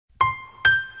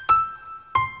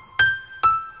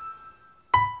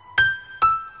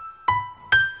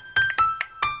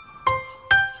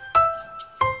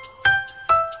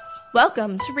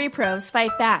Welcome to rePROs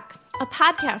Fight Back, a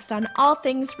podcast on all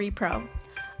things repro.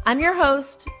 I'm your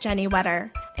host, Jenny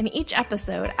Wetter, and each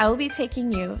episode I will be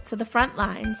taking you to the front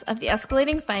lines of the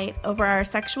escalating fight over our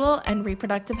sexual and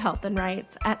reproductive health and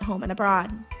rights at home and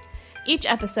abroad. Each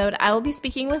episode, I will be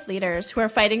speaking with leaders who are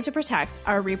fighting to protect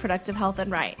our reproductive health and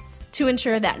rights, to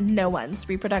ensure that no one's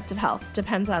reproductive health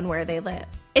depends on where they live.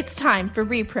 It's time for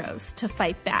rePROs to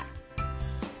fight back.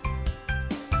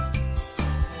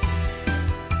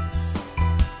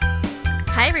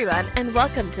 Hi, everyone, and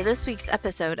welcome to this week's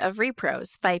episode of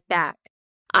rePROs Fight Back.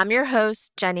 I'm your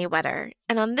host, Jenny Wetter,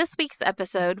 and on this week's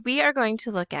episode, we are going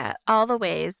to look at all the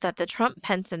ways that the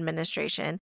Trump-Pence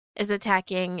administration is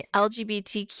attacking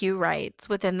LGBTQ rights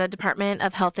within the Department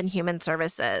of Health and Human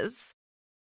Services.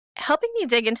 Helping me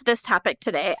dig into this topic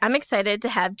today, I'm excited to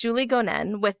have Julie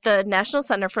Gonen with the National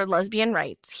Center for Lesbian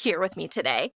Rights here with me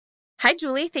today. Hi,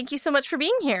 Julie. Thank you so much for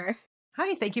being here.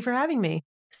 Hi, thank you for having me.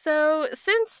 So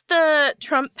since the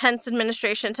Trump-Pence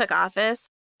administration took office,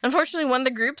 unfortunately, one of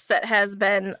the groups that has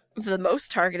been the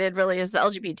most targeted really is the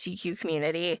LGBTQ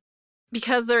community,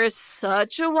 because there is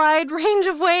such a wide range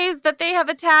of ways that they have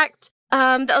attacked the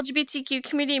LGBTQ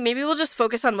community. Maybe we'll just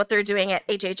focus on what they're doing at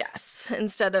HHS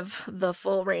instead of the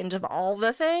full range of all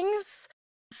the things.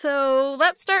 So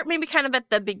let's start maybe kind of at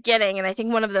the beginning. And I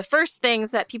think one of the first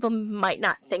things that people might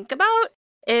not think about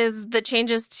is the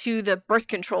changes to the birth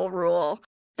control rule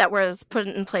that was put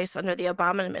in place under the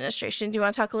Obama administration. Do you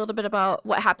want to talk a little bit about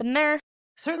what happened there?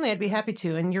 Certainly, I'd be happy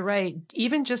to. And you're right.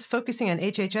 Even just focusing on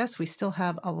HHS, we still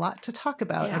have a lot to talk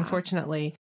about,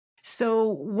 unfortunately. So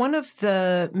one of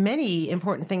the many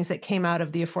important things that came out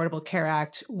of the Affordable Care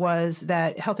Act was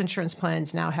that health insurance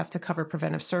plans now have to cover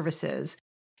preventive services.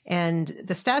 And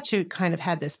the statute kind of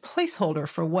had this placeholder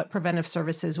for what preventive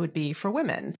services would be for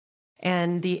women.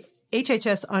 And the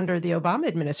HHS under the Obama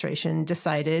administration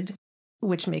decided,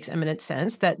 which makes eminent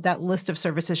sense, that that list of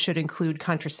services should include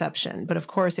contraception. But of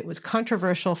course, it was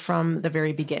controversial from the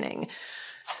very beginning.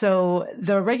 So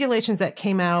the regulations that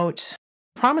came out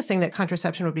promising that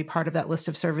contraception would be part of that list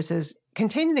of services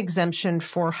contained an exemption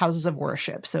for houses of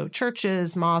worship. So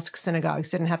churches, mosques,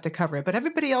 synagogues didn't have to cover it, but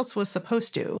everybody else was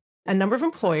supposed to. A number of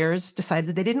employers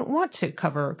decided they didn't want to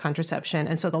cover contraception,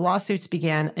 and so the lawsuits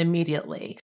began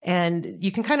immediately. And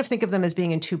you can kind of think of them as being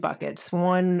in two buckets.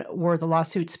 One were the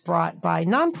lawsuits brought by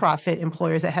nonprofit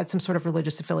employers that had some sort of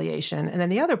religious affiliation. And then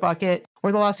the other bucket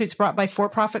were the lawsuits brought by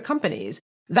for-profit companies.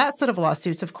 That set of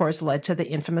lawsuits, of course, led to the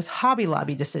infamous Hobby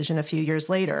Lobby decision a few years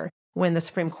later, when the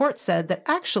Supreme Court said that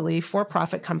actually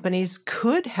for-profit companies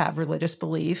could have religious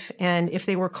belief. And if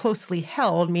they were closely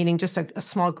held, meaning just a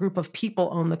small group of people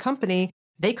own the company,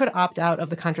 they could opt out of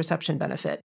the contraception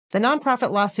benefit. The nonprofit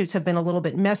lawsuits have been a little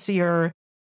bit messier.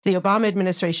 The Obama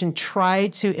administration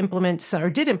tried to implement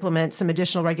some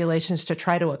additional regulations to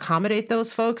try to accommodate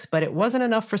those folks, but it wasn't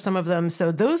enough for some of them.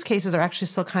 So those cases are actually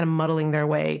still kind of muddling their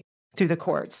way through the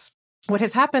courts. What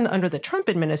has happened under the Trump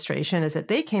administration is that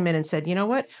they came in and said, you know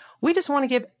what, we just want to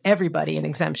give everybody an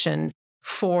exemption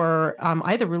for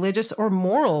either religious or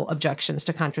moral objections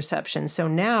to contraception. So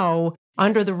now,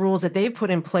 under the rules that they've put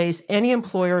in place, any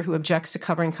employer who objects to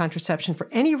covering contraception for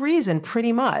any reason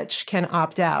pretty much can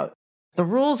opt out. The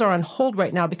rules are on hold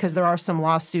right now because there are some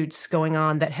lawsuits going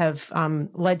on that have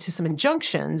led to some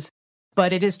injunctions,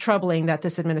 but it is troubling that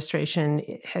this administration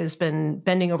has been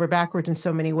bending over backwards in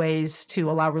so many ways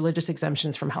to allow religious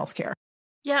exemptions from healthcare.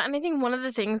 Yeah, and I think one of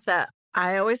the things that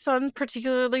I always found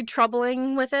particularly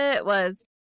troubling with it was,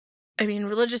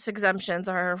 religious exemptions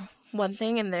are one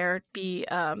thing, and they're be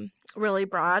really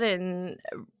broad and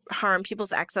harm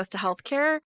people's access to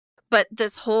healthcare. But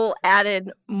this whole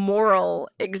added moral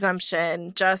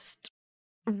exemption just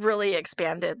really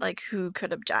expanded, like, who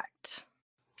could object.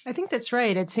 I think that's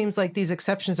right. It seems like these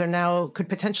exceptions could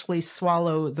potentially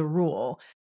swallow the rule.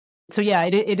 So yeah,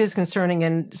 it is concerning.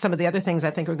 And some of the other things I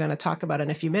think we're going to talk about in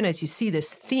a few minutes, you see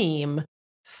this theme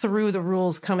through the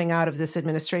rules coming out of this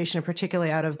administration, and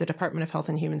particularly out of the Department of Health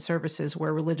and Human Services,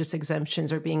 where religious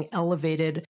exemptions are being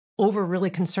elevated over really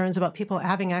concerns about people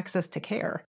having access to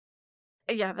care.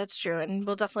 Yeah, that's true. And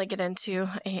we'll definitely get into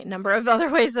a number of other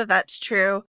ways that that's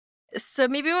true. So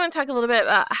maybe we want to talk a little bit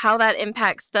about how that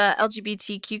impacts the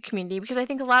LGBTQ community, because I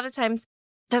think a lot of times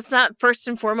that's not first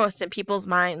and foremost in people's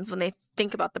minds when they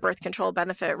think about the birth control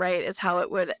benefit, right, is how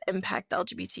it would impact the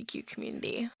LGBTQ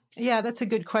community. Yeah, that's a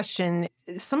good question.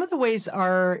 Some of the ways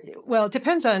are, well, it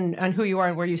depends on who you are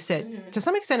and where you sit. Mm-hmm. To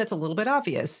some extent, it's a little bit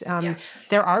obvious.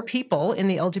 There are people in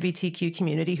the LGBTQ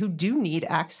community who do need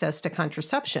access to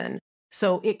contraception.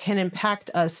 So it can impact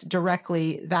us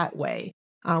directly that way.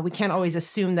 We can't always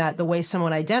assume that the way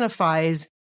someone identifies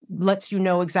lets you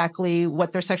know exactly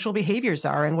what their sexual behaviors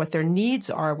are and what their needs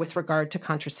are with regard to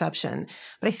contraception.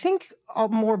 But I think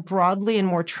more broadly and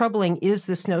more troubling is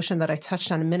this notion that I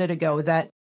touched on a minute ago, that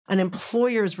an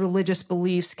employer's religious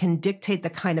beliefs can dictate the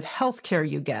kind of health care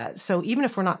you get. So even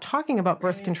if we're not talking about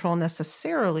birth control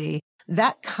necessarily,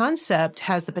 that concept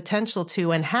has the potential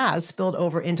to and has spilled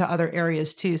over into other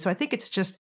areas too. So I think it's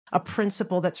just a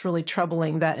principle that's really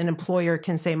troubling, that an employer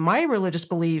can say, my religious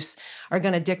beliefs are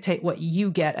going to dictate what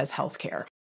you get as healthcare.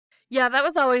 Yeah, that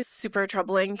was always super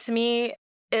troubling to me.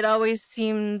 It always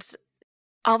seemed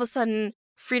all of a sudden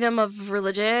freedom of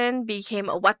religion became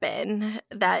a weapon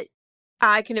that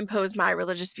I can impose my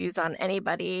religious views on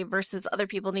anybody versus other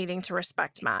people needing to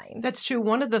respect mine. That's true.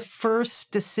 One of the first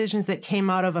decisions that came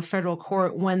out of a federal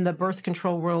court when the birth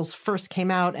control rules first came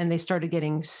out and they started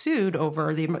getting sued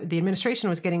over, the administration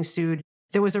was getting sued,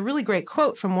 there was a really great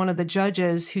quote from one of the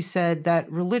judges who said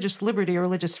that religious liberty or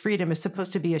religious freedom is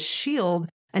supposed to be a shield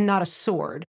and not a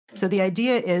sword. So the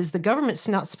idea is the government's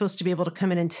not supposed to be able to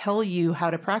come in and tell you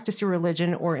how to practice your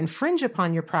religion or infringe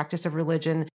upon your practice of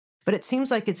religion. But it seems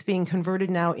like it's being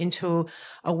converted now into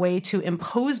a way to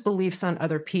impose beliefs on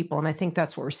other people. And I think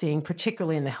that's what we're seeing,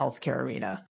 particularly in the healthcare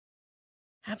arena.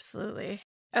 Absolutely.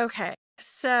 Okay.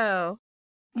 So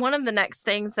one of the next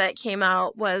things that came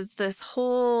out was this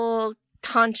whole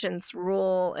conscience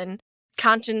rule and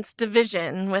conscience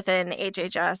division within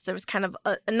HHS. There was kind of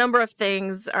a number of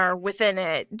things are within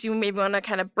it. Do you maybe want to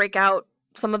kind of break out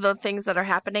some of the things that are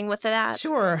happening with that?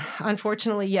 Sure.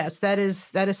 Unfortunately, yes, that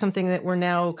is something that we're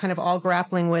now kind of all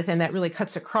grappling with, and that really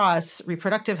cuts across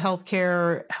reproductive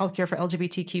healthcare, healthcare for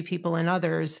LGBTQ people and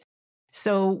others.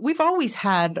 So we've always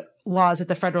had laws at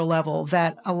the federal level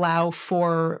that allow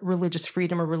for religious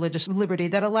freedom or religious liberty,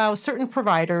 that allow certain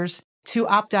providers to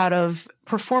opt out of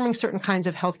performing certain kinds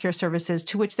of healthcare services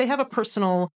to which they have a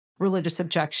personal religious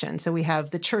objection. So we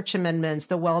have the church amendments,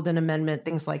 the Weldon Amendment,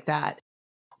 things like that.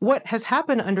 What has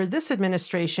happened under this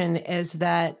administration is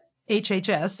that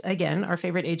HHS, again, our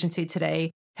favorite agency today,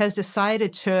 has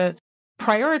decided to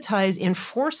prioritize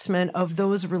enforcement of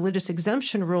those religious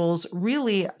exemption rules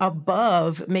really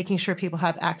above making sure people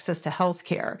have access to health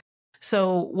care.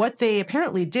 So what they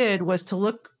apparently did was to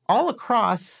look all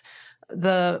across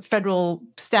the federal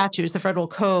statutes, the federal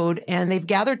code, and they've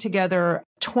gathered together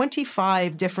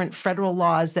 25 different federal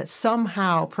laws that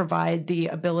somehow provide the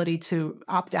ability to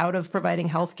opt out of providing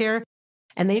healthcare.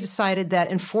 And they decided that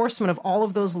enforcement of all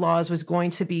of those laws was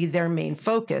going to be their main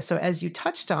focus. So as you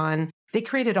touched on, they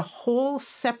created a whole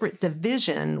separate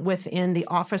division within the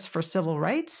Office for Civil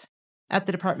Rights at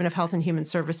the Department of Health and Human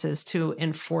Services to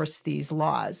enforce these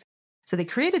laws. So they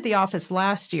created the office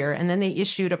last year, and then they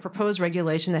issued a proposed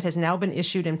regulation that has now been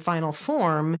issued in final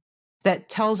form that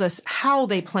tells us how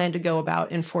they plan to go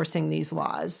about enforcing these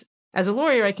laws. As a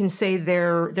lawyer, I can say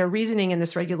their reasoning in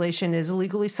this regulation is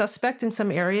legally suspect in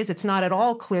some areas. It's not at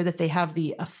all clear that they have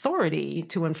the authority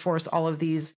to enforce all of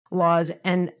these laws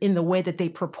and in the way that they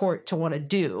purport to want to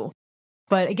do.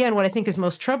 But again, what I think is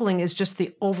most troubling is just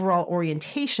the overall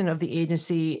orientation of the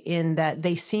agency, in that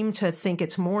they seem to think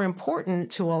it's more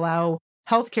important to allow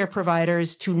healthcare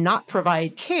providers to not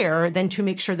provide care than to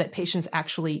make sure that patients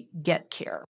actually get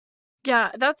care.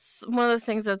 Yeah, that's one of those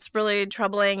things that's really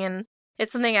troubling. And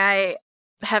it's something I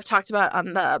have talked about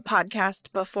on the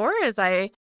podcast before. Is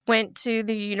I went to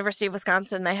the University of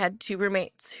Wisconsin. I had two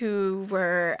roommates who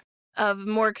were of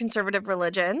more conservative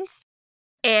religions.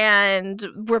 And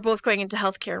we're both going into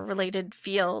healthcare related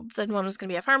fields. And one was going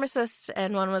to be a pharmacist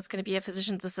and one was going to be a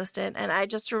physician's assistant. And I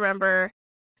just remember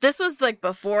this was like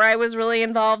before I was really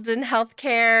involved in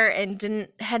healthcare and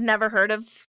had never heard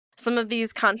of some of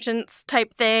these conscience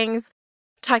type things,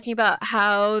 talking about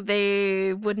how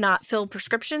they would not fill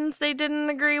prescriptions they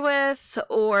didn't agree with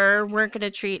or weren't going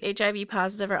to treat HIV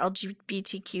positive or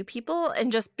LGBTQ people,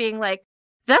 and just being like,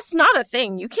 that's not a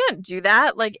thing. You can't do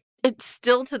that. Like, it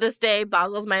still to this day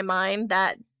boggles my mind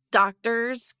that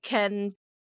doctors can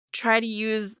try to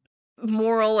use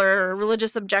moral or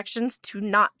religious objections to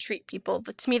not treat people.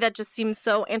 But to me, that just seems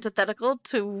so antithetical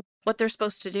to what they're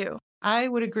supposed to do. I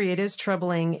would agree. It is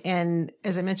troubling. And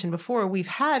as I mentioned before, we've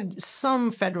had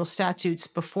some federal statutes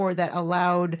before that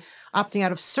allowed opting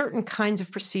out of certain kinds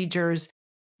of procedures,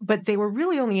 but they were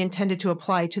really only intended to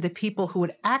apply to the people who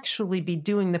would actually be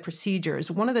doing the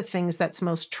procedures. One of the things that's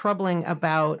most troubling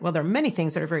about, well, there are many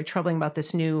things that are very troubling about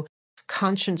this new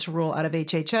conscience rule out of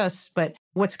HHS, but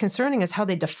what's concerning is how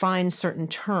they define certain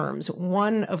terms,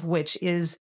 one of which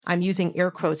is, I'm using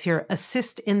air quotes here,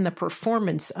 assist in the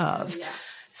performance of. Yeah.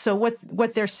 So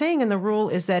what they're saying in the rule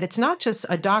is that it's not just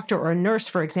a doctor or a nurse,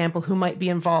 for example, who might be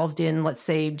involved in, let's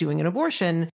say, doing an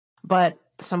abortion, but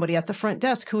somebody at the front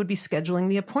desk who would be scheduling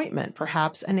the appointment,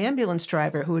 perhaps an ambulance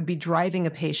driver who would be driving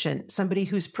a patient, somebody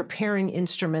who's preparing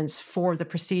instruments for the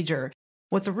procedure.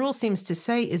 What the rule seems to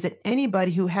say is that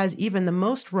anybody who has even the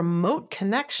most remote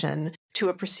connection to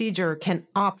a procedure can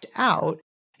opt out.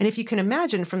 And if you can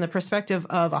imagine from the perspective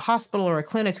of a hospital or a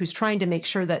clinic who's trying to make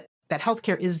sure that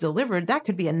healthcare is delivered, that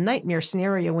could be a nightmare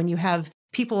scenario when you have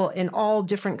people in all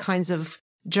different kinds of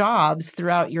jobs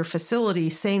throughout your facility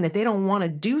saying that they don't want to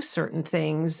do certain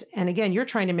things. And again, you're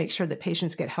trying to make sure that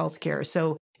patients get healthcare.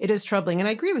 So it is troubling. And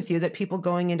I agree with you that people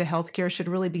going into healthcare should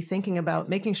really be thinking about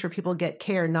making sure people get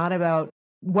care, not about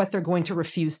what they're going to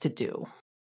refuse to do.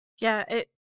 Yeah, it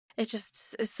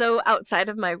just is so outside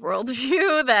of my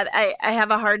worldview that I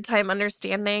have a hard time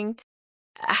understanding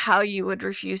how you would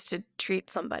refuse to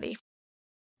treat somebody.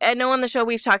 I know on the show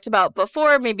we've talked about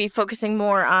before, maybe focusing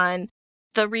more on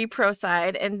the repro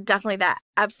side, and definitely that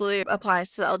absolutely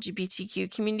applies to the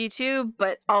LGBTQ community too,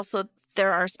 but also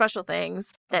there are special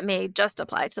things that may just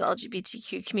apply to the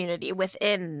LGBTQ community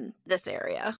within this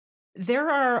area. There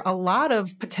are a lot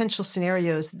of potential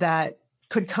scenarios that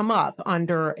could come up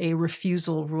under a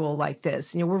refusal rule like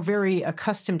this. We're very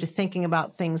accustomed to thinking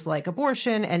about things like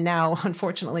abortion and now,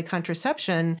 unfortunately,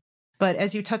 contraception. But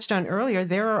as you touched on earlier,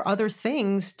 there are other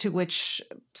things to which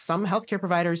some healthcare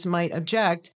providers might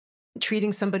object.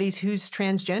 Treating somebody who's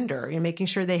transgender, making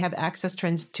sure they have access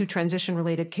to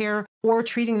transition-related care, or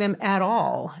treating them at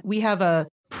all. We have a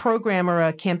program or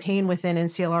a campaign within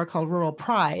NCLR called Rural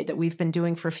Pride that we've been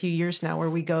doing for a few years now, where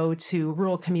we go to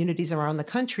rural communities around the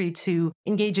country to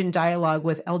engage in dialogue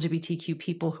with LGBTQ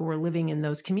people who are living in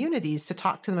those communities, to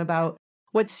talk to them about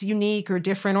what's unique or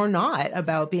different or not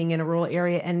about being in a rural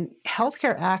area. And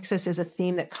healthcare access is a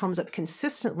theme that comes up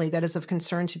consistently that is of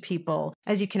concern to people.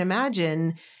 As you can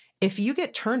imagine, if you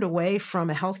get turned away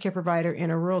from a healthcare provider in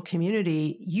a rural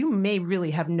community, you may really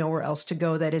have nowhere else to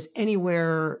go that is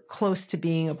anywhere close to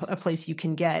being a place you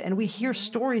can get. And we hear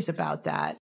stories about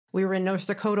that. We were in North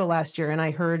Dakota last year, and I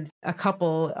heard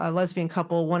a lesbian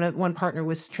couple, one partner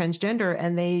was transgender,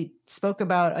 and they spoke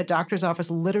about a doctor's office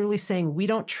literally saying, "We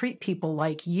don't treat people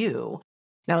like you."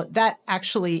 Now, that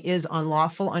actually is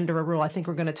unlawful under a rule I think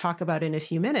we're going to talk about in a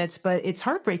few minutes, but it's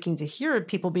heartbreaking to hear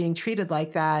people being treated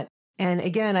like that. And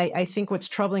again, I think what's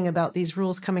troubling about these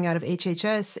rules coming out of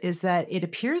HHS is that it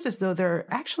appears as though they're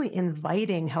actually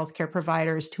inviting healthcare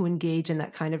providers to engage in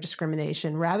that kind of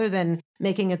discrimination. Rather than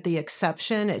making it the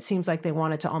exception, it seems like they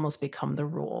want it to almost become the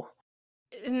rule.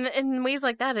 In ways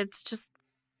like that, it's just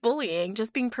bullying,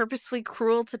 just being purposefully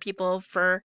cruel to people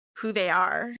for who they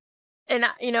are. And,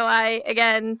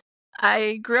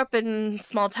 I grew up in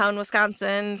small town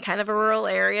Wisconsin, kind of a rural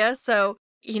area. So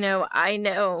I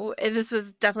know this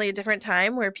was definitely a different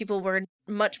time where people were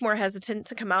much more hesitant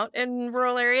to come out in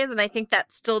rural areas. And I think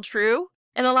that's still true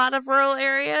in a lot of rural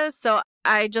areas. So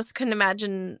I just couldn't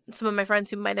imagine some of my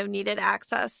friends who might have needed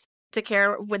access to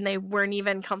care when they weren't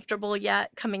even comfortable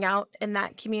yet coming out in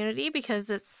that community, because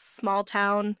it's small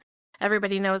town.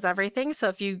 Everybody knows everything. So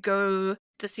if you go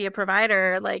to see a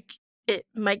provider, it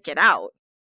might get out.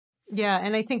 Yeah.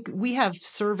 And I think we have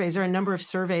surveys, or a number of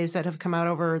surveys that have come out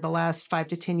over the last 5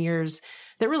 to 10 years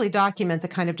that really document the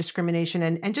kind of discrimination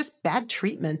and just bad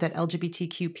treatment that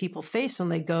LGBTQ people face when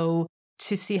they go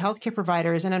to see healthcare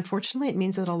providers. And unfortunately, it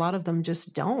means that a lot of them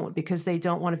just don't, because they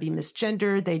don't want to be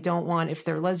misgendered. They don't want, if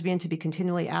they're lesbian, to be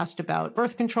continually asked about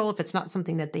birth control if it's not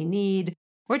something that they need,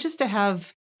 or just to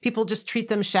have people just treat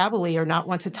them shabbily or not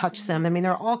want to touch them. I mean,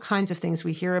 there are all kinds of things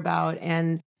we hear about.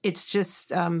 And it's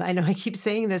just, I know I keep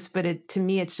saying this, but to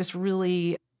me, it's just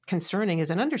really concerning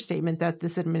is an understatement that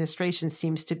this administration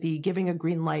seems to be giving a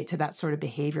green light to that sort of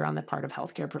behavior on the part of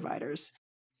healthcare providers.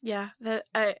 Yeah,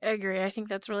 I agree. I think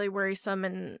that's really worrisome,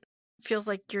 and feels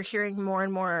like you're hearing more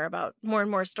and more about more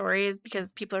and more stories because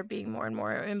people are being more and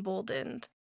more emboldened,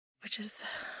 which is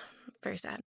very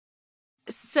sad.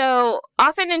 So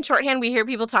often in shorthand, we hear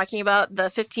people talking about the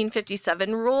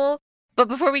 1557 rule. But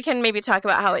before we can maybe talk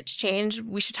about how it's changed,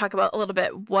 we should talk about a little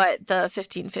bit what the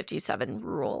 1557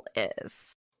 rule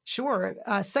is. Sure.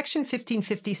 Section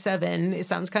 1557, it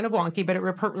sounds kind of wonky, but it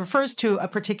refers to a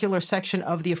particular section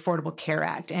of the Affordable Care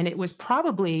Act. And it was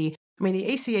probably,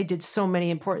 the ACA did so many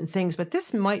important things, but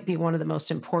this might be one of the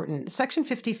most important. Section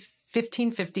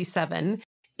 1557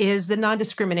 is the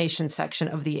non-discrimination section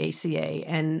of the ACA.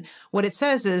 And what it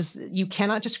says is you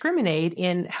cannot discriminate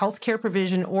in healthcare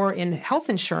provision or in health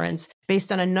insurance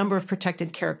based on a number of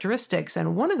protected characteristics.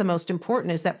 And one of the most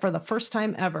important is that for the first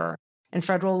time ever in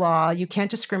federal law, you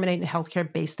can't discriminate in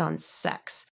healthcare based on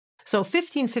sex. So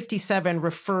 1557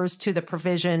 refers to the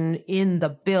provision in the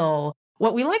bill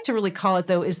What we like to really call it,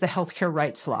 though, is the healthcare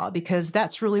rights law, because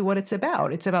that's really what it's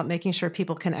about. It's about making sure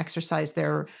people can exercise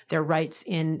their rights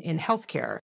in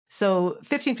healthcare. So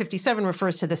 1557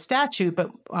 refers to the statute,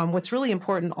 but what's really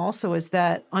important also is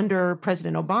that under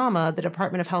President Obama, the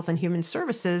Department of Health and Human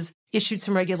Services issued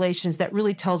some regulations that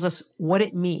really tells us what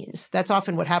it means. That's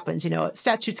often what happens.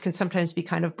 Statutes can sometimes be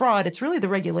kind of broad. It's really the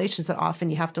regulations that often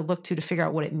you have to look to figure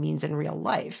out what it means in real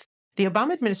life. The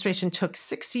Obama administration took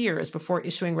 6 years before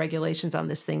issuing regulations on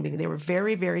this thing because they were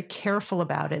very, very careful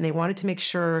about it. And they wanted to make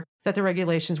sure that the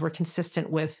regulations were consistent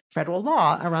with federal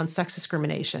law around sex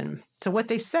discrimination. So what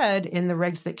they said in the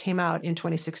regs that came out in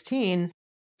 2016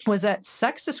 was that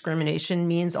sex discrimination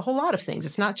means a whole lot of things.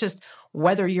 It's not just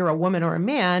whether you're a woman or a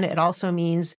man. It also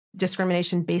means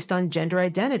discrimination based on gender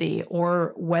identity,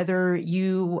 or whether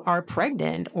you are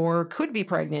pregnant or could be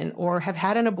pregnant or have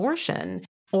had an abortion,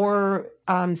 or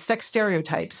sex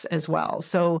stereotypes as well.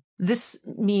 So this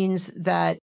means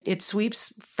that it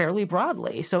sweeps fairly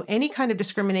broadly. So any kind of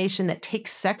discrimination that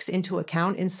takes sex into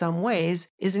account in some ways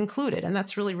is included. And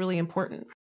that's really, really important.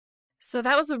 So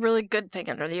that was a really good thing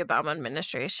under the Obama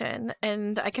administration.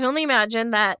 And I can only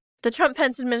imagine that the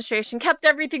Trump-Pence administration kept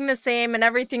everything the same and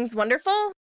everything's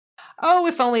wonderful. Oh,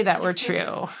 if only that were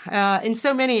true. In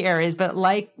so many areas, but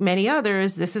like many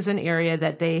others, this is an area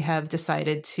that they have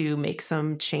decided to make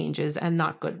some changes, and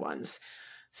not good ones.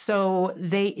 So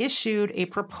they issued a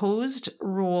proposed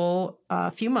rule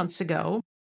a few months ago,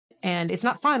 and it's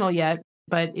not final yet,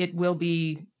 but it will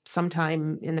be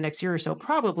sometime in the next year or so,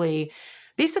 probably,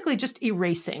 basically just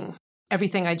erasing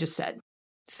everything I just said.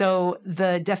 So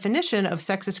the definition of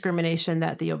sex discrimination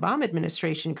that the Obama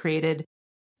administration created,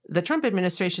 the Trump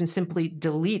administration simply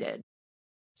deleted.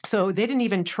 So they didn't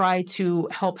even try to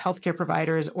help healthcare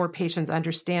providers or patients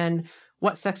understand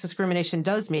what sex discrimination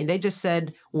does mean. They just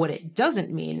said what it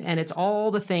doesn't mean, and it's all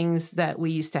the things that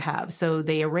we used to have. So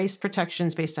they erased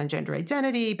protections based on gender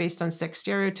identity, based on sex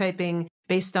stereotyping,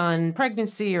 based on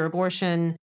pregnancy or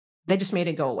abortion. They just made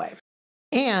it go away.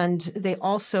 And they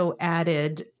also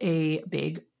added a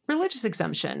big religious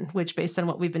exemption, which based on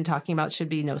what we've been talking about should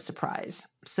be no surprise.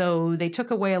 So they took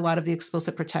away a lot of the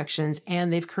explicit protections,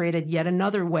 and they've created yet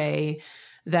another way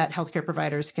that healthcare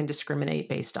providers can discriminate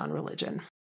based on religion.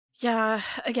 Yeah,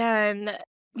 again,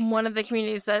 one of the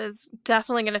communities that is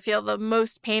definitely going to feel the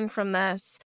most pain from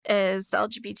this is the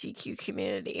LGBTQ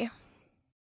community.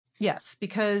 Yes,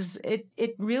 because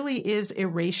it really is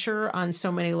erasure on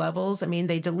so many levels. I mean,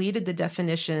 they deleted the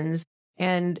definitions,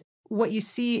 and what you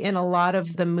see in a lot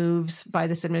of the moves by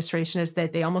this administration is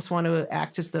that they almost want to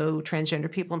act as though transgender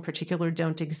people in particular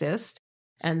don't exist,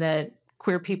 and that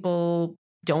queer people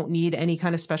don't need any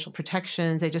kind of special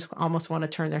protections. They just almost want to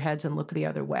turn their heads and look the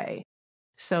other way.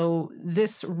 So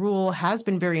this rule has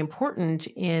been very important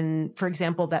in, for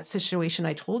example, that situation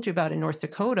I told you about in North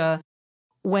Dakota,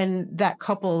 when that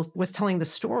couple was telling the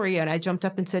story and I jumped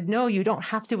up and said, no, you don't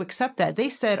have to accept that. They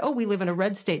said, oh, we live in a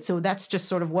red state, so that's just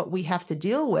sort of what we have to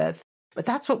deal with. But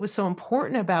that's what was so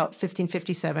important about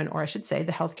 1557, or I should say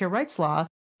the healthcare rights law,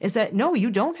 is that no,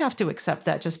 you don't have to accept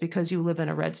that just because you live in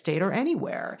a red state or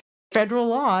anywhere. Federal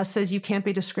law says you can't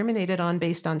be discriminated on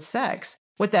based on sex.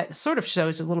 What that sort of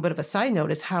shows, a little bit of a side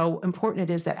note, is how important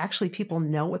it is that actually people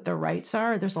know what their rights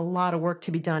are. There's a lot of work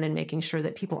to be done in making sure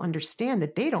that people understand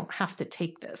that they don't have to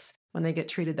take this when they get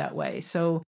treated that way.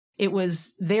 So it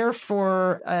was there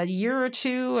for a year or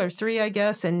 2 or 3, I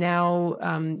guess. And now,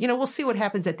 we'll see what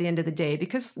happens at the end of the day,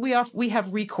 because we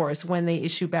have recourse when they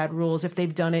issue bad rules. If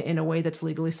they've done it in a way that's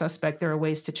legally suspect, there are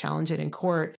ways to challenge it in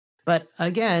court. But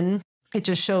again, it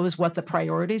just shows what the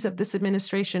priorities of this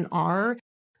administration are,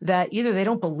 that either they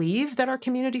don't believe that our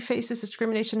community faces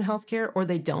discrimination in healthcare or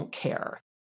they don't care.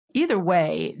 Either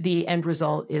way, the end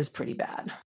result is pretty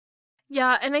bad.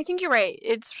 Yeah, and I think you're right.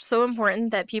 It's so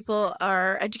important that people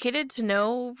are educated to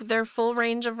know their full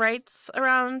range of rights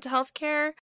around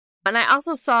healthcare. And I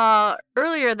also saw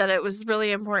earlier that it was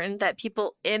really important that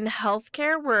people in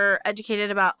healthcare were educated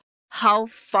about how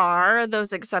far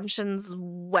those exemptions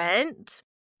went.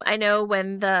 I know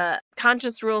when the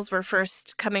conscious rules were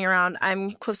first coming around, I'm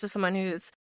close to someone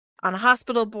who's on a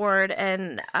hospital board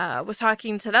and was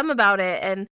talking to them about it,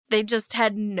 and they just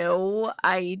had no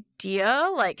idea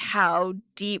like how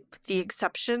deep the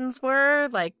exceptions were,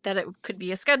 like that it could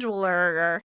be a scheduler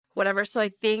or whatever. So I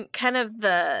think kind of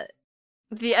the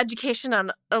education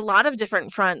on a lot of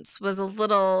different fronts was a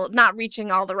little not reaching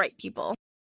all the right people.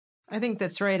 I think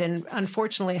that's right. And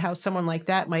unfortunately, how someone like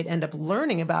that might end up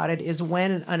learning about it is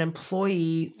when an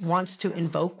employee wants to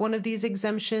invoke one of these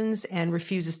exemptions and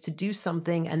refuses to do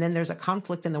something, and then there's a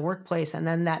conflict in the workplace, and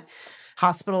then that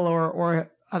hospital or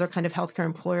other kind of healthcare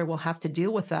employer will have to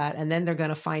deal with that. And then they're going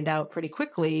to find out pretty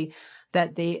quickly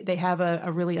that they have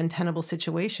a really untenable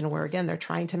situation where, again, they're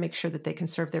trying to make sure that they can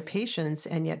serve their patients,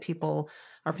 and yet people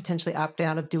are potentially opting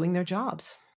out of doing their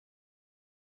jobs.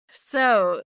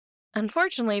 So,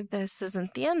 unfortunately, this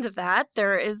isn't the end of that.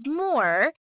 There is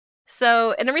more.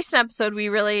 So, in a recent episode, we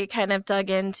really kind of dug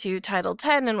into Title X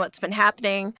and what's been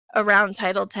happening around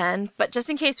Title X. But just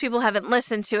in case people haven't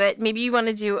listened to it, maybe you want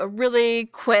to do a really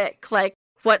quick,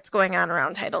 what's going on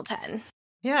around Title X.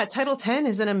 Yeah, Title X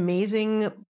is an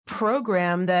amazing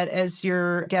program that, as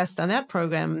your guest on that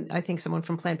program, I think someone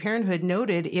from Planned Parenthood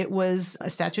noted, it was a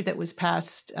statute that was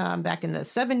passed back in the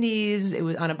 70s. It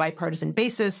was on a bipartisan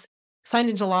basis, signed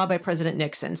into law by President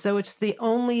Nixon. So it's the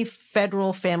only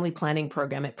federal family planning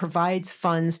program. It provides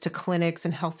funds to clinics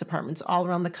and health departments all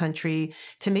around the country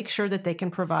to make sure that they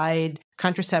can provide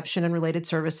contraception and related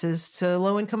services to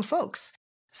low-income folks.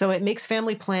 So it makes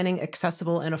family planning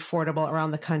accessible and affordable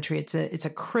around the country. It's a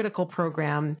critical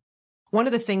program. One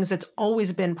of the things that's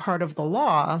always been part of the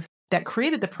law that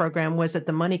created the program was that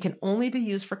the money can only be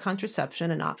used for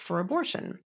contraception and not for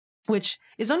abortion, which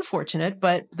is unfortunate,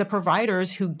 but the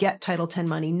providers who get Title X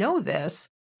money know this,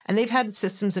 and they've had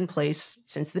systems in place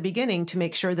since the beginning to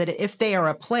make sure that if they are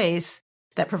a place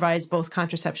that provides both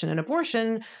contraception and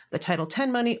abortion, the Title X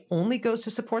money only goes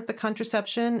to support the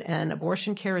contraception, and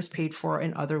abortion care is paid for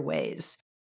in other ways.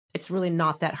 It's really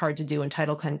not that hard to do, and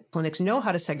Title X clinics know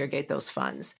how to segregate those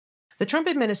funds. The Trump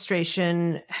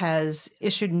administration has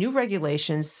issued new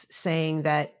regulations saying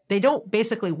that they don't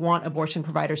basically want abortion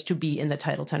providers to be in the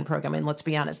Title X program. And let's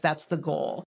be honest, that's the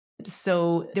goal.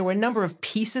 So there were a number of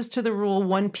pieces to the rule.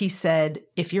 One piece said,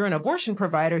 if you're an abortion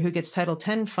provider who gets Title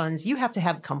X funds, you have to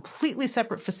have completely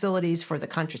separate facilities for the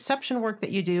contraception work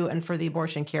that you do and for the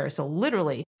abortion care. So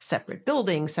literally separate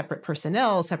buildings, separate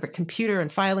personnel, separate computer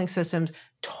and filing systems.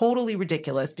 Totally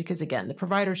ridiculous because, again, the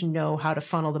providers know how to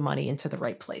funnel the money into the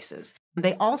right places.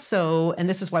 They also, and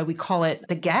this is why we call it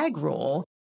the gag rule,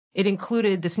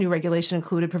 this new regulation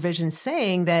included provisions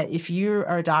saying that if you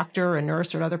are a doctor, a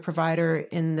nurse, or another provider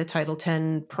in the Title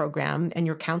X program and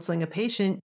you're counseling a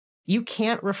patient, you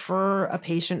can't refer a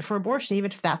patient for abortion,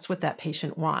 even if that's what that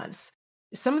patient wants.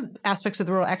 Some aspects of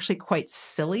the rule are actually quite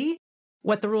silly.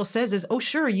 What the rule says is, oh,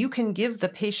 sure, you can give the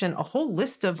patient a whole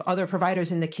list of other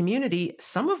providers in the community,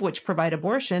 some of which provide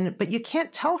abortion, but you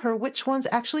can't tell her which ones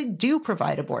actually do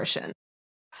provide abortion.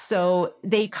 So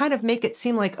they kind of make it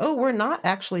seem like, oh, we're not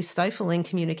actually stifling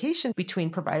communication between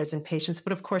providers and patients,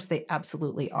 but of course they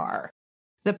absolutely are.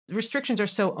 The restrictions are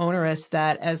so onerous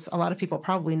that, as a lot of people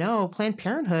probably know, Planned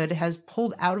Parenthood has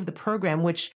pulled out of the program,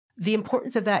 which the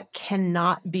importance of that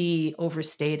cannot be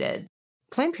overstated.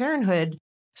 Planned Parenthood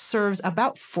serves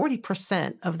about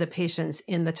 40% of the patients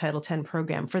in the Title X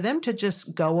program. For them to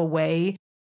just go away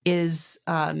is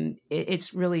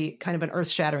it's really kind of an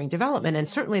earth-shattering development. And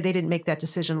certainly they didn't make that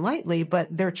decision lightly, but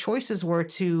their choices were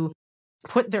to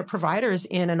put their providers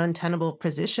in an untenable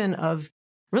position of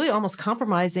really almost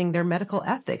compromising their medical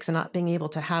ethics and not being able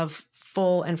to have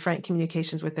full and frank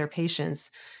communications with their patients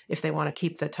if they want to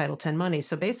keep the Title X money.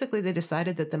 So basically they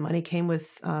decided that the money came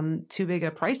with too big a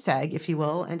price tag, if you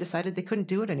will, and decided they couldn't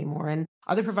do it anymore. And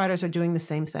other providers are doing the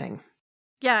same thing.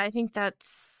 Yeah, I think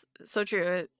that's so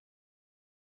true.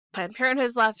 Planned Parenthood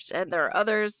has left, and there are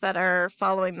others that are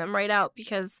following them right out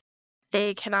because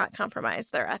they cannot compromise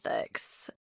their ethics.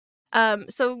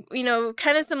 So,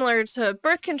 kind of similar to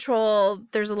birth control,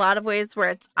 there's a lot of ways where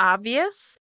it's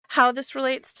obvious how this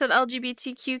relates to the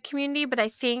LGBTQ community, but I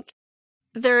think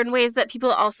there are ways that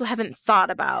people also haven't thought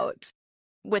about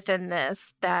within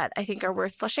this that I think are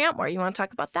worth fleshing out more. You want to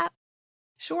talk about that?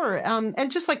 Sure.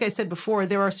 And just like I said before,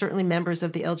 there are certainly members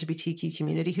of the LGBTQ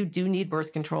community who do need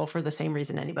birth control for the same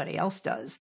reason anybody else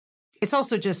does. It's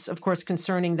also just, of course,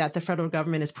 concerning that the federal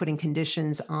government is putting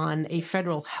conditions on a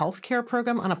federal health care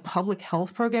program, on a public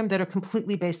health program that are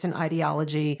completely based in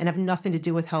ideology and have nothing to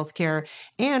do with health care.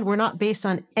 And we're not based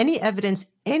on any evidence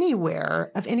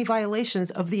anywhere of any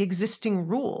violations of the existing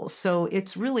rules. So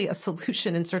it's really a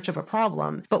solution in search of a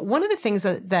problem. But one of the things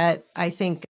that I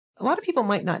think a lot of people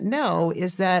might not know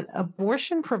is that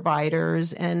abortion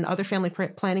providers and other family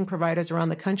planning providers around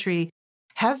the country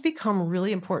have become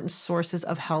really important sources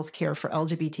of healthcare for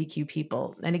LGBTQ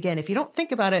people. And again, if you don't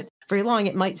think about it very long,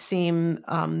 it might seem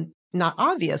not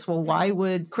obvious. Well, why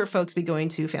would queer folks be going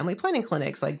to family planning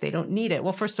clinics? Like, they don't need it.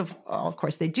 Well, first of all, of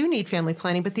course, they do need family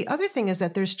planning. But the other thing is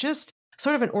that there's just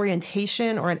sort of an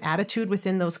orientation or an attitude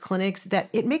within those clinics that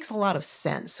it makes a lot of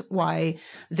sense why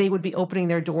they would be opening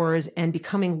their doors and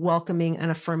becoming welcoming and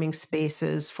affirming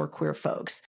spaces for queer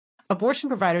folks. Abortion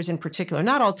providers in particular,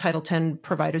 not all Title X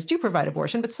providers do provide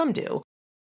abortion, but some do.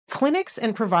 Clinics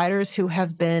and providers who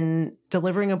have been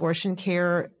delivering abortion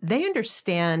care, they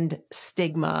understand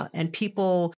stigma and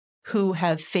people who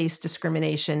have faced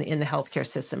discrimination in the healthcare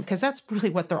system, because that's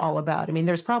really what they're all about. I mean,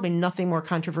 there's probably nothing more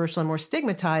controversial and more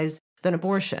stigmatized than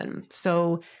abortion.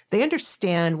 So they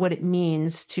understand what it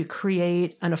means to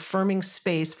create an affirming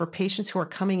space for patients who are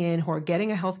coming in, who are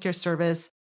getting a healthcare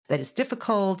service that is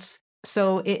difficult.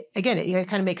 So it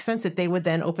kind of makes sense that they would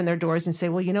then open their doors and say,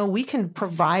 well, we can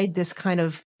provide this kind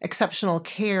of exceptional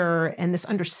care and this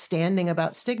understanding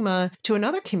about stigma to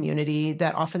another community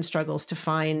that often struggles to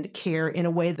find care in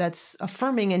a way that's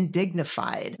affirming and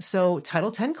dignified. So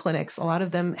Title X clinics, a lot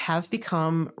of them have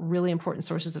become really important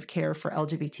sources of care for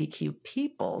LGBTQ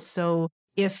people. So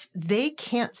if they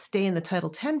can't stay in the Title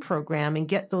X program and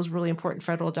get those really important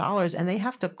federal dollars, and they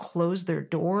have to close their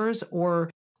doors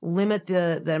or limit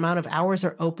the amount of hours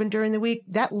are open during the week,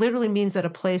 that literally means that a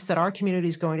place that our community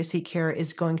is going to seek care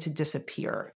is going to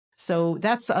disappear. So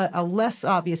that's a less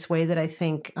obvious way that I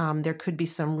think there could be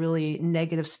some really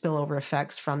negative spillover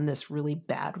effects from this really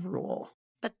bad rule.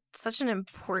 But such an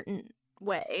important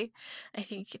way. I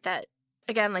think that,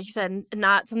 again, like you said,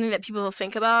 not something that people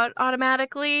think about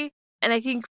automatically. And I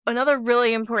think another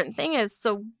really important thing is,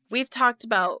 so we've talked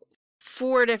about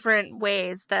 4 different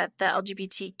ways that the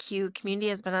LGBTQ community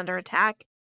has been under attack.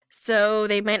 So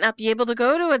they might not be able to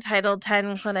go to a Title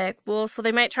X clinic. Well, so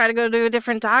they might try to go to a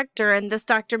different doctor, and this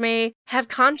doctor may have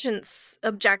conscience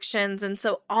objections. And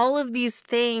so all of these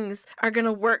things are going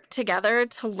to work together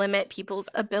to limit people's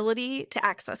ability to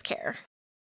access care.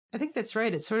 I think that's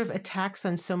right. It sort of attacks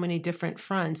on so many different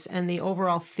fronts. And the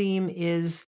overall theme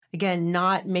is, again,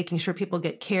 not making sure people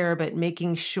get care, but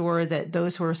making sure that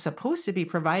those who are supposed to be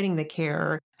providing the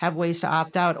care have ways to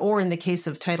opt out, or in the case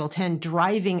of Title X,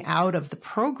 driving out of the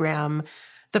program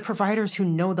the providers who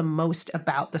know the most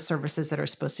about the services that are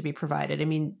supposed to be provided. I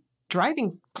mean,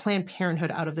 driving Planned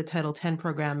Parenthood out of the Title X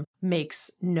program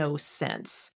makes no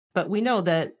sense. But we know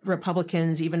that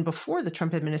Republicans, even before the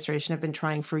Trump administration, have been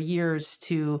trying for years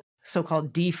to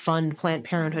so-called defund Planned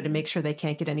Parenthood and make sure they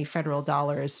can't get any federal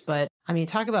dollars. But I mean,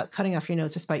 talk about cutting off your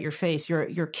nose to spite your face.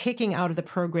 You're kicking out of the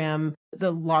program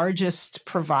the largest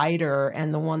provider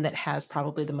and the one that has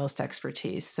probably the most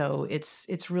expertise. So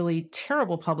it's really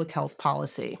terrible public health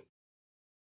policy.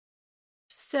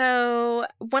 So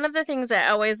one of the things I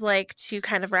always like to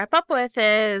kind of wrap up with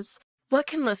is, what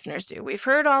can listeners do? We've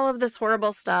heard all of this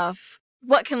horrible stuff.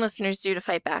 What can listeners do to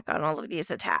fight back on all of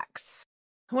these attacks?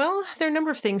 Well, there are a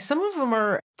number of things. Some of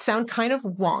them sound kind of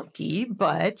wonky,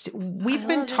 but we've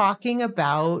been talking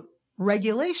about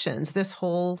regulations this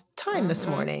whole time this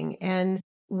morning. And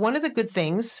one of the good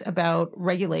things about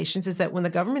regulations is that when the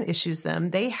government issues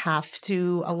them, they have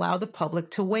to allow the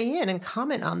public to weigh in and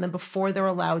comment on them before they're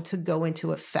allowed to go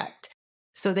into effect.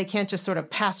 So they can't just sort of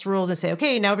pass rules and say,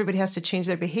 okay, now everybody has to change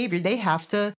their behavior. They have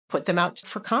to put them out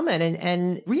for comment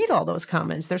and read all those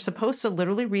comments. They're supposed to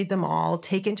literally read them all,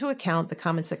 take into account the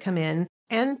comments that come in,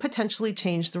 and potentially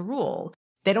change the rule.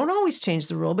 They don't always change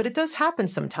the rule, but it does happen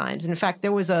sometimes. And in fact,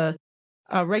 there was a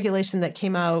regulation that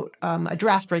came out, a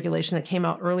draft regulation that came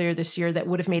out earlier this year that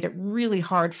would have made it really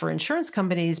hard for insurance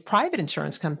companies, private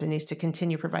insurance companies, to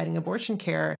continue providing abortion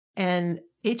care. And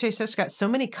HHS got so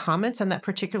many comments on that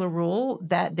particular rule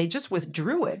that they just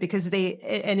withdrew it because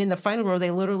and in the final rule,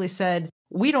 they literally said,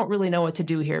 we don't really know what to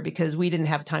do here because we didn't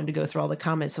have time to go through all the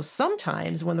comments. So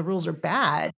sometimes when the rules are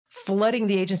bad, flooding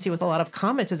the agency with a lot of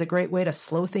comments is a great way to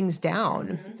slow things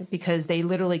down because they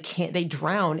literally they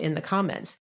drown in the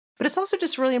comments. But it's also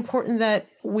just really important that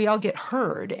we all get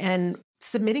heard, and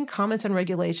submitting comments on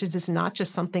regulations is not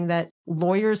just something that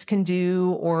lawyers can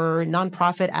do or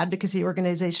nonprofit advocacy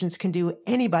organizations can do.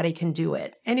 Anybody can do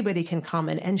it. Anybody can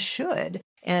comment and should.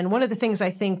 And one of the things I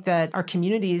think that our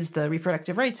communities, the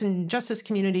reproductive rights and justice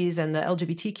communities and the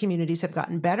LGBT communities have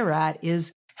gotten better at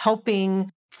is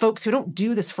helping folks who don't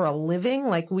do this for a living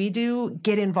like we do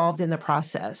get involved in the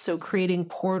process. So creating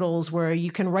portals where you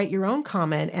can write your own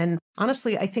comment. And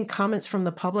honestly, I think comments from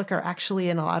the public are actually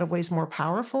in a lot of ways more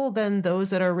powerful than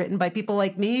those that are written by people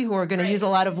like me who are going to use a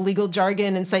lot of legal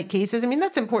jargon and cite cases. I mean,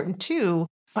 that's important too.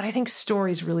 But I think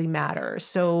stories really matter.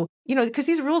 So, because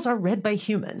these rules are read by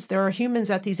humans. There are humans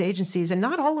at these agencies, and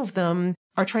not all of them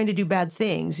are trying to do bad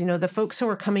things. The folks who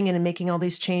are coming in and making all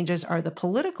these changes are the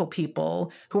political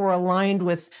people who are aligned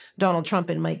with Donald Trump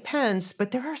and Mike Pence,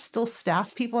 but there are still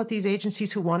staff people at these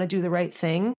agencies who want to do the right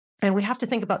thing. And we have to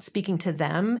think about speaking to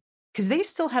them because they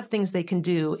still have things they can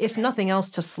do, if nothing else,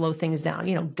 to slow things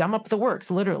down, gum up the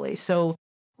works, literally. So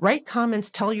write comments,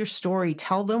 tell your story,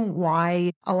 tell them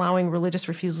why allowing religious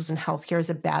refusals in healthcare is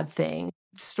a bad thing.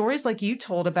 Stories like you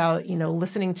told about,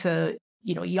 listening to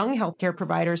young healthcare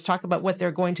providers talk about what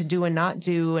they're going to do and not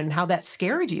do and how that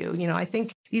scared you. I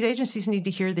think these agencies need to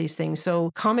hear these things.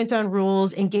 So comment on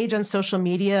rules, engage on social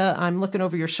media. I'm looking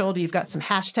over your shoulder. You've got some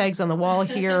hashtags on the wall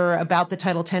here about the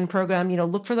Title X program.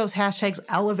 Look for those hashtags,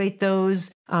 elevate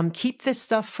those, keep this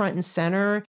stuff front and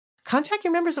center. Contact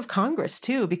your members of Congress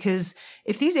too, because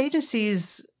if these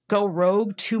agencies go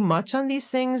rogue too much on these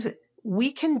things,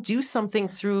 we can do something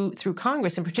through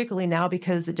Congress, and particularly now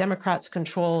because the Democrats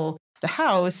control the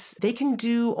House, they can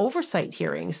do oversight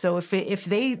hearings. So if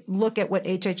they look at what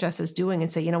HHS is doing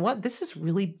and say, you know what, this is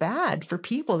really bad for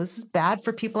people. This is bad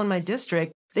for people in my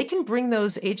district. They can bring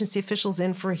those agency officials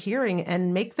in for a hearing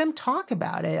and make them talk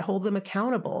about it, hold them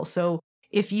accountable. So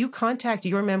if you contact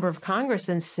your member of Congress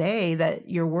and say that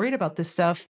you're worried about this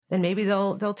stuff, then maybe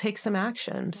they'll take some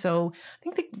action. So I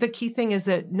think the key thing is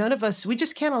that none of us, we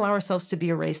just can't allow ourselves to be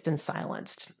erased and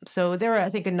silenced. So there are, I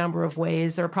think, a number of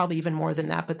ways. There are probably even more than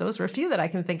that, but those are a few that I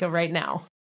can think of right now.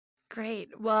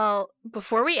 Great. Well,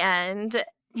 before we end,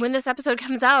 when this episode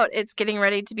comes out, it's getting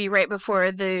ready to be right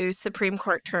before the Supreme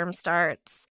Court term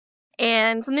starts.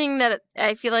 And something that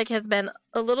I feel like has been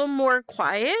a little more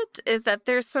quiet is that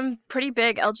there's some pretty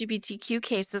big LGBTQ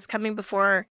cases coming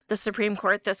before the Supreme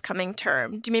Court this coming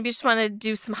term. Do you maybe just want to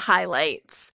do some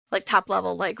highlights, like top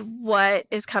level, like what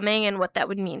is coming and what that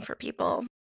would mean for people?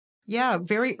 Yeah,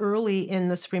 very early in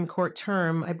the Supreme Court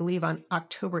term, I believe on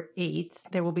October 8th,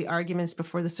 there will be arguments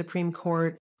before the Supreme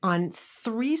Court on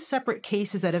 3 separate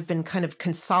cases that have been kind of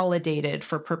consolidated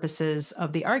for purposes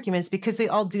of the arguments because they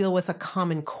all deal with a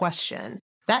common question.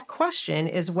 That question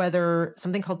is whether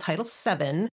something called Title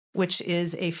VII, which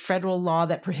is a federal law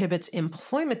that prohibits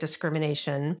employment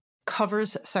discrimination,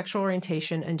 covers sexual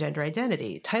orientation and gender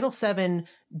identity. Title VII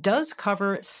does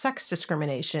cover sex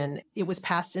discrimination. It was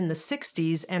passed in the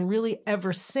 60s, and really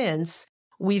ever since,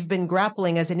 we've been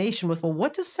grappling as a nation with, well,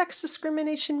 what does sex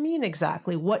discrimination mean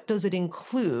exactly? What does it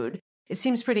include? It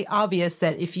seems pretty obvious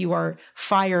that if you are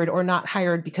fired or not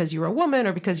hired because you're a woman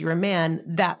or because you're a man,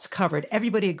 that's covered.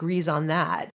 Everybody agrees on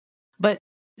that. But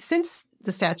since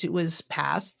the statute was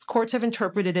passed, courts have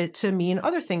interpreted it to mean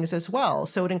other things as well.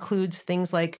 So it includes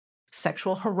things like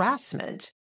sexual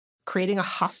harassment, creating a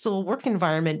hostile work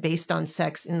environment based on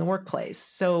sex in the workplace.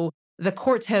 So the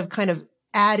courts have kind of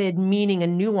added meaning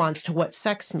and nuance to what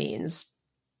sex means.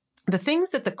 The things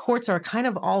that the courts are kind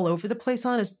of all over the place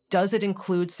on is, does it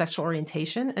include sexual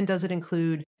orientation and does it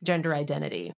include gender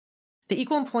identity? The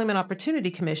Equal Employment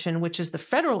Opportunity Commission, which is the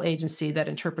federal agency that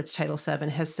interprets Title VII,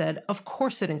 has said, of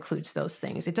course it includes those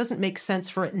things. It doesn't make sense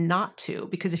for it not to,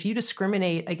 because if you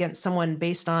discriminate against someone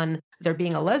based on their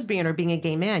being a lesbian or being a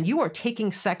gay man, you are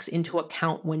taking sex into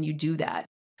account when you do that.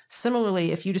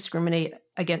 Similarly, if you discriminate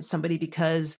against somebody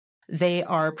because they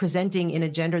are presenting in a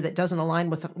gender that doesn't align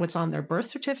with what's on their birth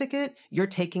certificate, you're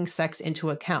taking sex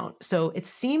into account. So it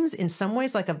seems in some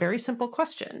ways like a very simple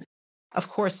question. Of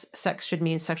course, sex should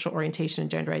mean sexual orientation and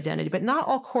gender identity, but not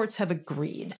all courts have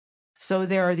agreed. So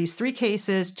there are these 3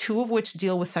 cases, 2 of which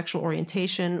deal with sexual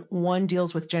orientation, 1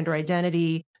 deals with gender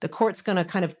identity. The court's going to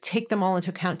kind of take them all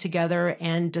into account together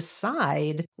and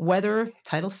decide whether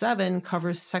Title VII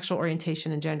covers sexual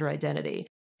orientation and gender identity.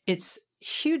 It's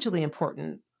hugely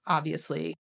important,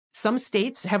 obviously. Some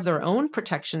states have their own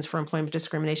protections for employment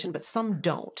discrimination, but some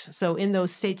don't. So in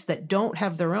those states that don't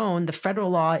have their own, the federal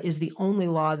law is the only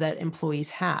law that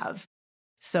employees have.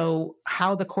 So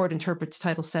how the court interprets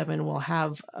Title VII will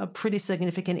have a pretty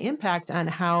significant impact on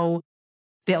how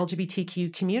the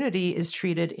LGBTQ community is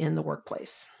treated in the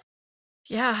workplace.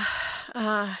 Yeah.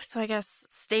 So I guess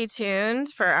stay tuned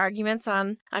for arguments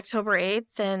on October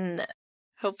 8th, and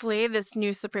hopefully this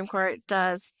new Supreme Court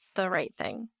does the right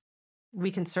thing. We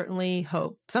can certainly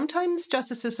hope. Sometimes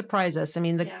justices surprise us. I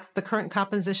mean, the current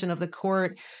composition of the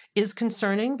court is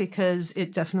concerning because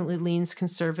it definitely leans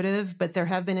conservative, but there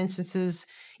have been instances,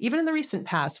 even in the recent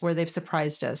past, where they've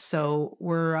surprised us. So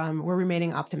we're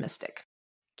remaining optimistic.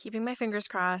 Keeping my fingers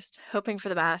crossed, hoping for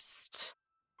the best.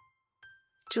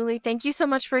 Julie, thank you so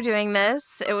much for doing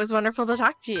this. It was wonderful to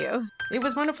talk to you. It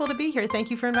was wonderful to be here. Thank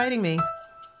you for inviting me.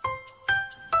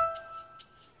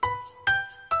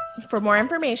 For more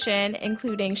information,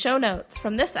 including show notes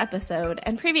from this episode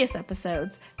and previous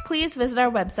episodes, please visit our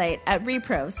website at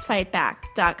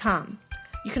rePROsFightBack.com.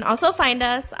 You can also find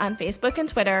us on Facebook and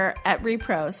Twitter at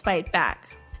rePROsFightBack.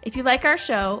 If you like our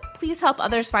show, please help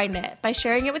others find it by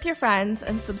sharing it with your friends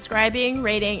and subscribing,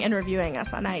 rating, and reviewing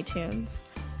us on iTunes.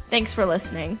 Thanks for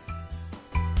listening.